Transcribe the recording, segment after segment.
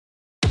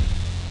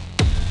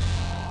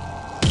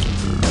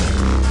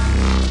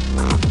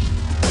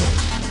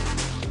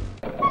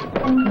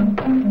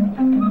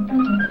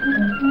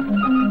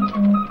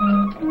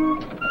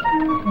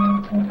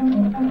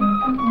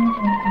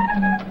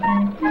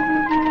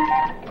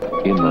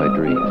In my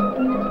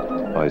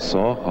dream, I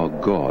saw how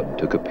God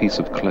took a piece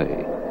of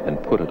clay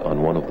and put it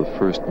on one of the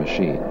first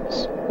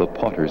machines, the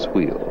potter's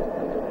wheel,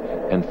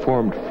 and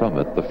formed from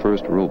it the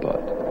first robot.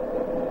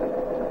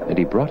 And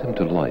he brought him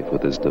to life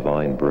with his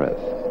divine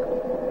breath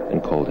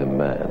and called him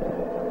man.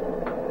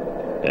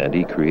 And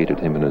he created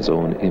him in his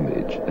own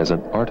image as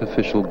an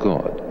artificial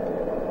God.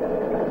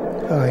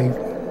 I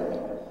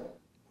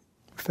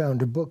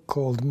found a book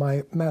called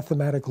My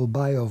Mathematical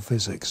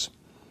Biophysics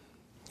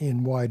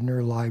in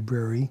Widener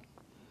Library,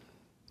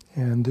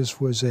 and this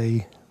was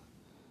a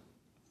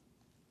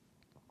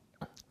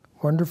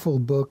wonderful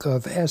book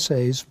of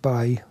essays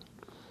by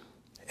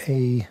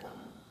a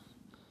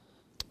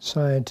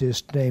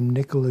scientist named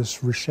Nicholas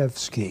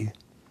Reshevsky.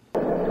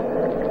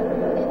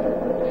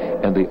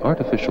 And the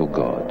artificial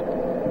God,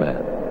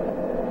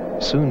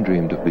 man, soon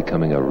dreamed of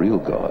becoming a real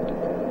God,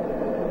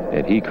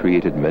 and he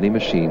created many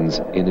machines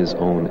in his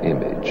own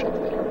image,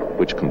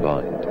 which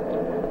combined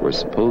were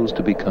supposed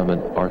to become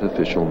an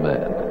artificial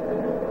man.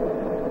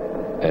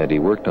 And he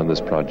worked on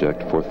this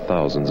project for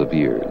thousands of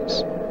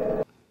years.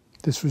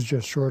 This was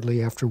just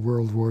shortly after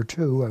World War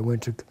II. I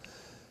went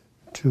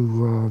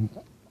to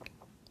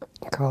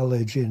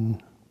college in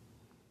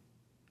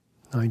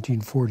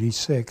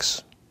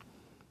 1946,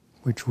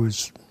 which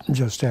was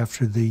just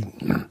after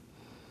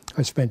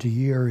I spent a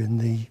year in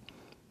the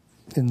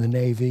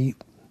Navy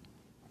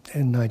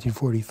in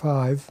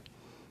 1945,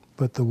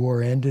 but the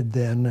war ended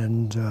then,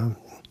 and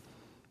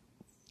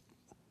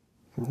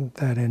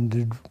that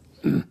ended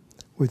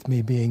with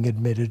me being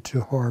admitted to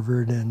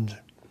Harvard and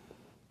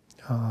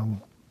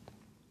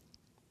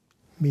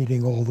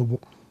meeting all the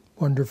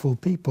wonderful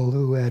people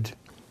who had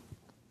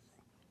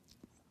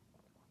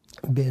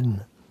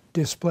been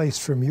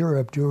displaced from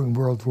Europe during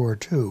World War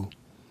II.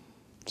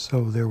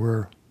 So there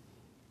were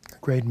a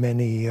great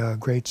many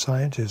great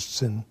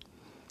scientists in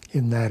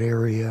that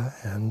area,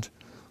 and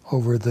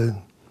over the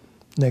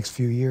next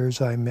few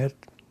years I met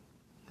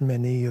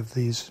many of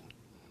these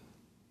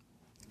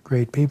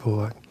great people.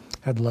 I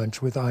had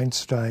lunch with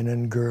Einstein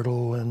and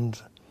Gödel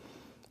and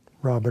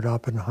Robert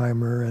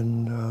Oppenheimer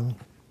and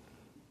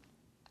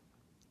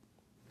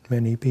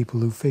many people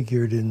who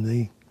figured in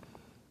the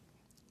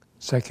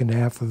second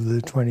half of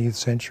the 20th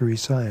century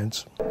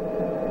science.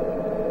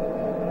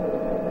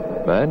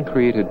 Man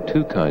created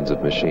two kinds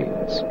of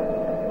machines.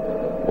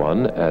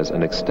 One as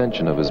an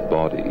extension of his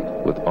body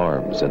with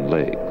arms and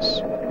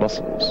legs,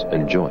 muscles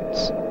and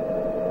joints,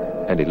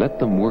 and he let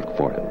them work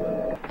for him.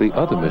 The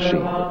other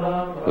machine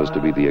was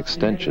to be the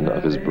extension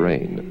of his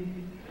brain,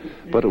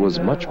 but it was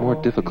much more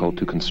difficult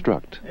to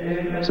construct,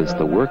 since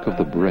the work of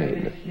the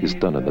brain is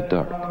done in the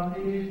dark.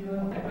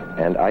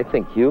 And I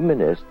think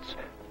humanists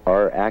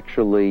are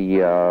actually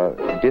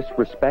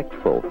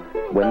disrespectful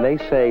when they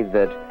say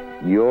that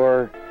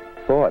your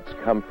thoughts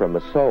come from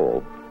a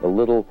soul, a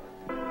little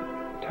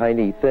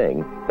tiny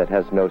thing that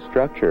has no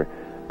structure.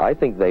 I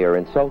think they are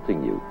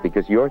insulting you,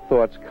 because your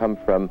thoughts come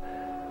from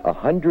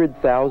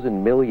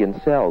 100,000 million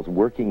cells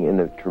working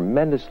in a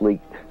tremendously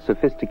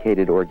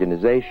sophisticated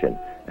organization.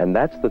 And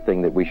that's the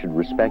thing that we should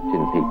respect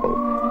in people.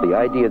 The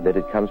idea that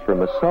it comes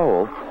from a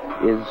soul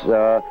is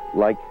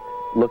like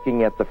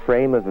looking at the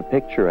frame of a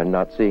picture and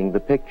not seeing the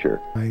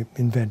picture. I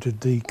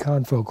invented the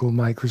confocal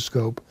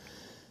microscope,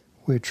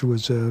 which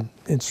was an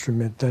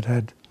instrument that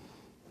had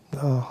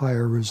a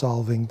higher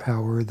resolving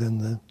power than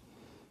the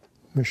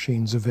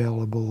machines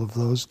available of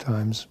those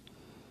times.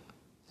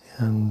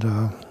 And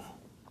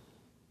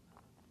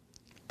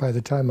by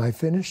the time I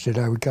finished it,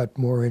 I got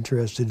more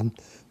interested in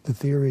the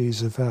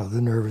theories of how the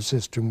nervous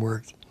system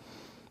worked.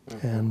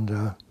 Mm-hmm.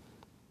 And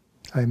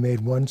I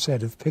made one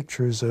set of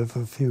pictures of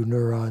a few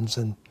neurons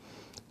and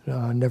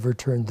never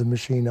turned the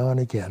machine on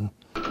again.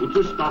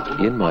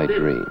 In my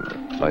dream,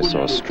 I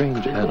saw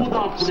strange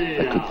animals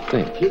that could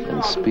think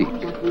and speak.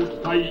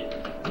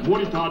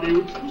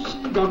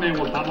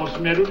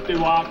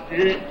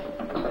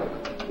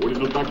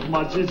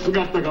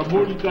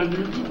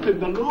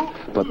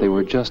 But they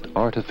were just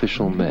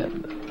artificial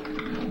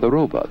men, the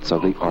robots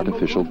of the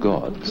artificial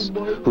gods,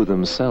 who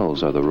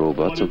themselves are the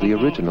robots of the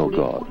original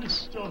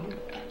gods.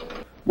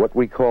 What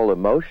we call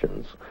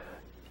emotions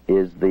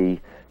is the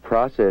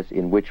process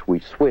in which we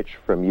switch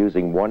from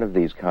using one of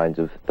these kinds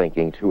of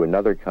thinking to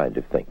another kind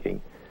of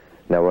thinking.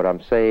 Now, what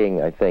I'm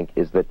saying, I think,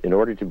 is that in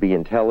order to be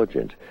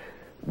intelligent,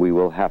 we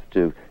will have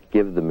to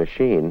give the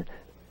machine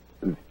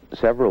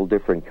several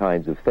different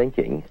kinds of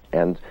thinking,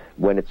 and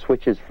when it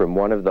switches from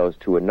one of those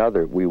to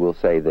another, we will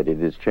say that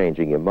it is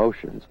changing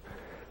emotions.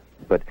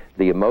 But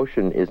the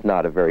emotion is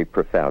not a very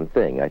profound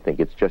thing. I think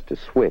it's just a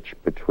switch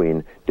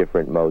between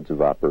different modes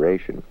of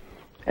operation.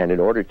 And in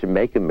order to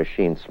make a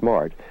machine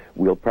smart,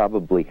 we'll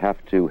probably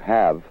have to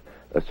have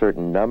a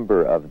certain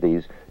number of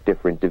these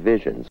different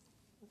divisions.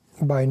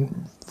 By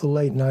the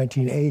late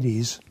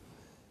 1980s,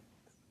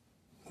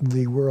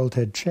 the world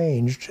had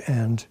changed,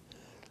 and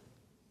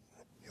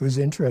it was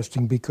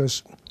interesting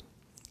because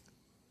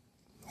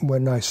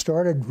when I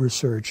started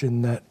research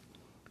in that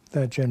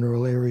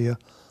general area,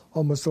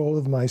 almost all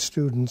of my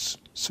students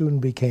soon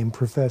became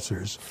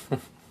professors.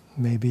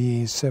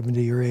 maybe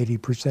 70 or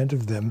 80%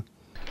 of them.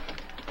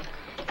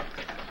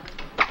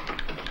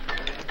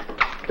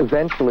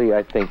 Eventually,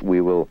 I think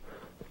we will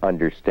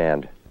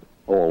understand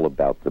all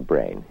about the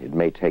brain. It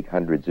may take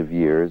hundreds of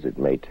years, it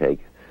may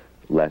take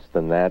less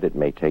than that, it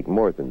may take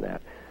more than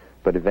that.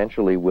 But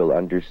eventually we'll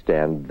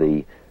understand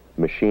the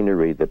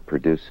machinery that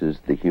produces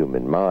the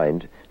human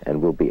mind,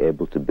 and we'll be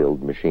able to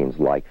build machines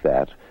like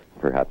that,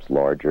 perhaps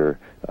larger,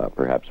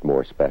 perhaps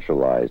more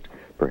specialized,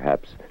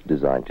 perhaps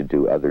designed to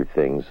do other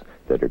things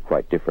that are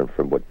quite different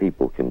from what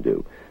people can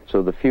do.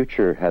 So the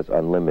future has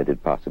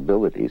unlimited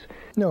possibilities.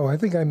 No, I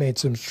think I made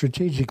some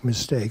strategic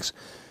mistakes.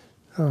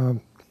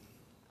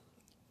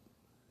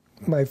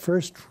 My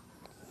first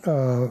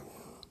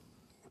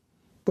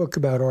book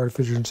about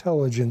artificial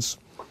intelligence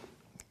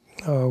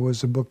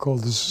was a book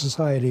called The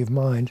Society of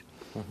Mind,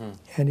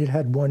 and it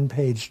had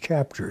one-page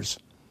chapters.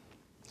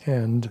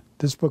 And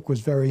this book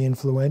was very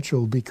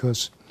influential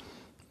because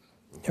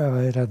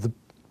it had the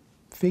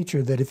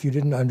feature that if you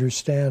didn't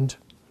understand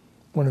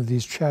one of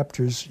these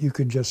chapters, you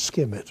could just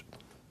skim it,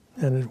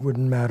 and it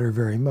wouldn't matter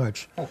very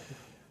much.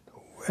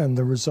 And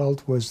the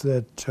result was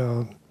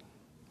that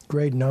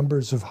great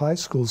numbers of high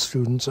school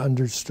students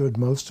understood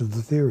most of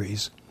the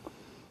theories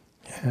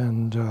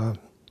and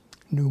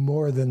knew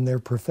more than their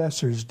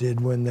professors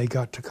did when they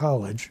got to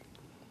college.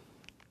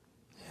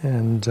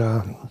 And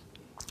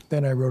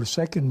then I wrote a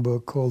second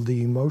book called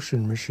The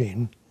Emotion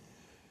Machine,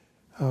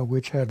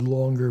 which had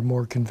longer,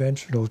 more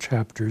conventional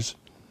chapters.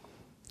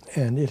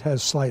 And it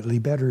has slightly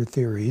better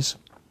theories,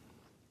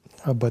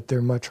 but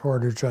they're much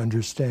harder to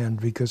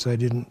understand because I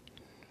didn't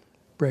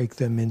break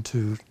them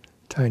into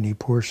tiny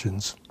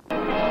portions.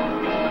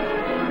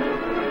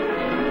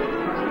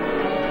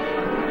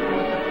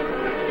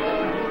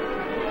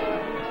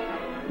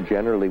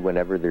 Generally,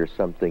 whenever there's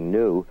something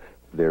new,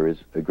 there is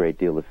a great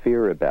deal of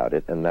fear about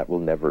it, and that will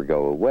never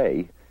go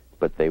away,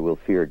 but they will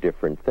fear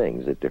different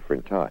things at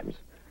different times.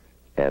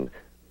 And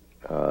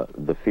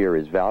the fear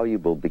is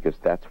valuable because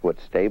that's what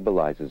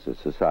stabilizes a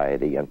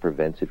society and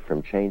prevents it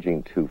from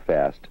changing too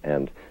fast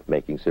and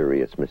making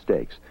serious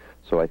mistakes.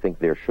 So I think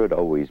there should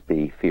always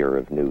be fear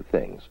of new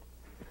things.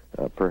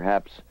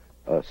 Perhaps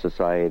a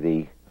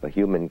society, a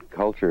human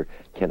culture,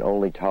 can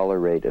only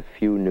tolerate a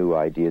few new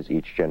ideas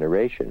each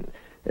generation.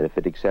 And if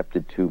it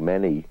accepted too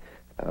many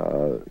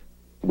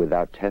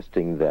without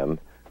testing them,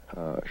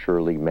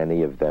 surely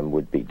many of them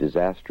would be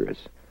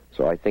disastrous.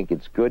 So I think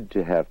it's good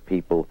to have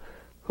people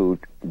who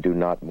do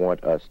not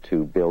want us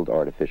to build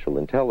artificial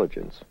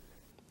intelligence.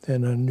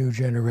 Then a new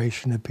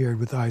generation appeared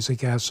with Isaac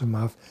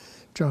Asimov.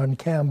 John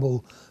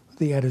Campbell,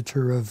 the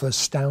editor of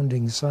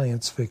astounding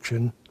science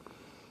fiction,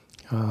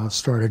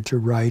 started to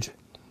write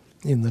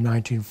in the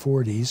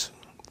 1940s,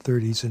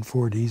 30s and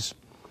 40s,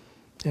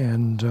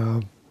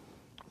 and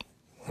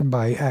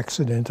by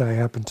accident I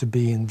happened to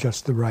be in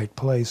just the right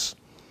place.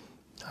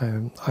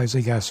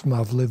 Isaac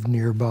Asimov lived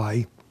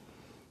nearby,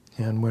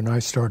 and when I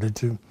started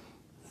to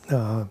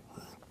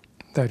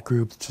that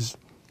group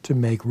to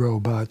make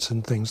robots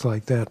and things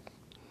like that,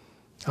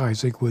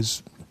 Isaac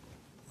was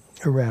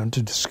around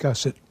to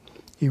discuss it.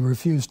 He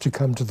refused to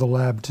come to the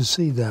lab to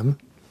see them,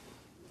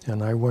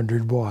 and I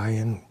wondered why,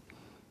 and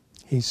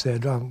he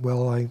said,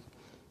 well,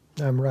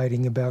 I'm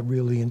writing about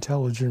really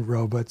intelligent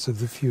robots of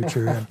the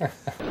future.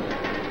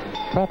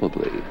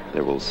 Probably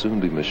there will soon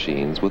be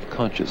machines with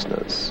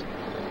consciousness,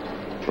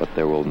 but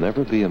there will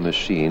never be a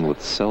machine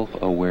with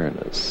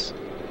self-awareness.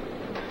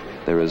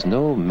 There is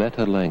no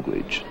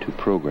meta-language to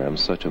program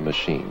such a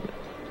machine,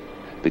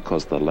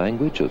 because the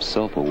language of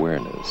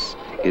self-awareness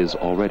is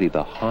already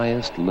the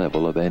highest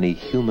level of any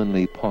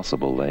humanly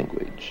possible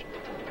language.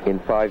 In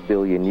 5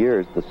 billion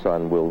years, the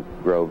sun will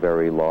grow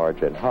very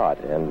large and hot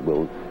and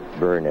will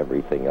burn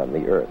everything on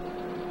the Earth.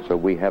 So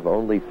we have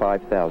only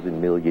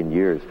 5,000 million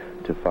years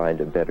to find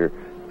a better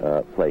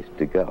place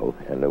to go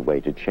and a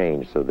way to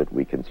change so that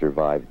we can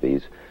survive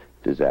these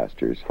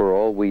disasters. For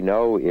all we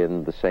know,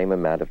 in the same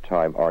amount of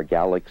time, our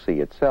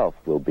galaxy itself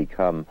will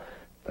become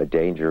a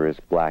dangerous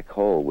black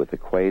hole with a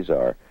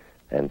quasar,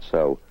 and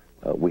so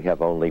we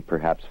have only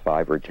perhaps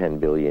 5 or 10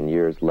 billion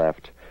years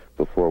left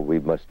before we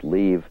must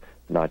leave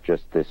not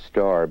just this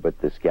star but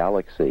this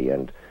galaxy,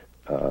 and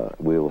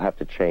we will have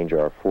to change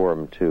our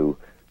form to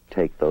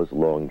take those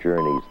long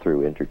journeys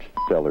through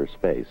interstellar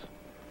space.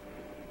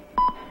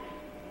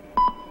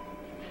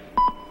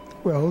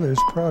 Well, there's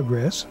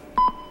progress,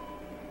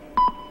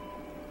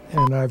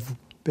 and I've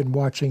been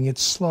watching it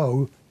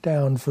slow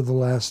down for the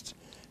last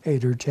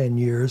 8 or 10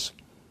 years,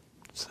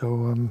 so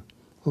I'm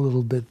a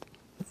little bit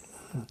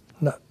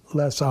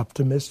less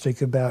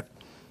optimistic about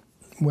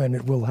when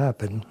it will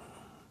happen.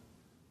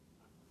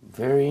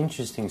 Very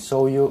interesting.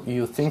 So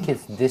you think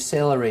it's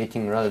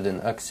decelerating rather than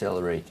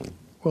accelerating?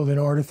 Well, in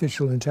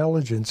artificial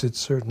intelligence, it's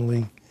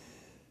certainly,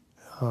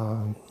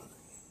 well,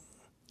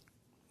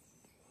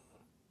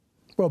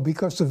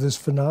 because of this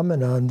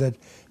phenomenon that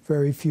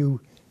very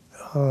few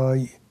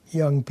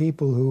young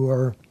people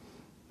who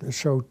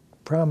show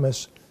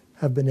promise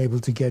have been able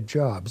to get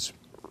jobs.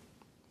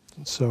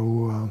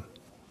 So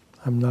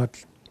I'm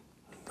not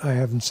I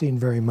haven't seen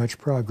very much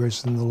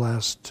progress in the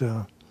last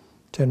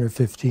 10 or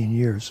 15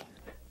 years.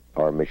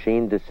 Our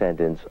machine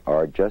descendants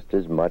are just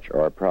as much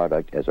our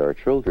product as our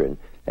children,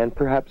 and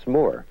perhaps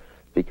more.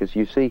 Because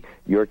you see,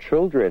 your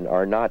children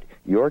are not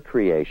your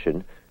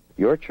creation.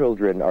 Your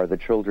children are the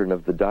children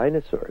of the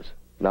dinosaurs,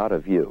 not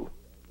of you,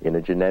 in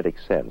a genetic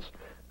sense.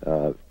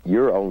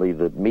 You're only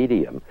the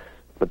medium.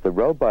 But the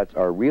robots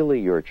are really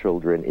your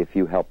children if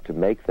you help to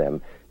make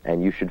them,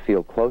 and you should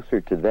feel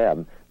closer to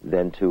them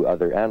than to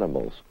other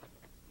animals,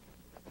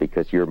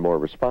 because you're more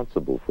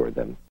responsible for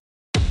them.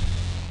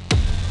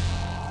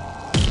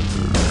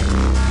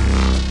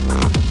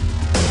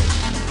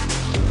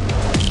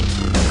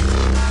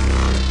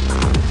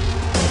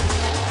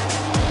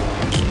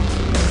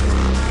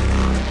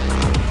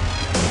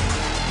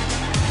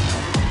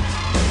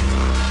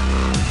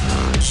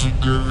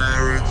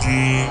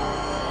 Singularity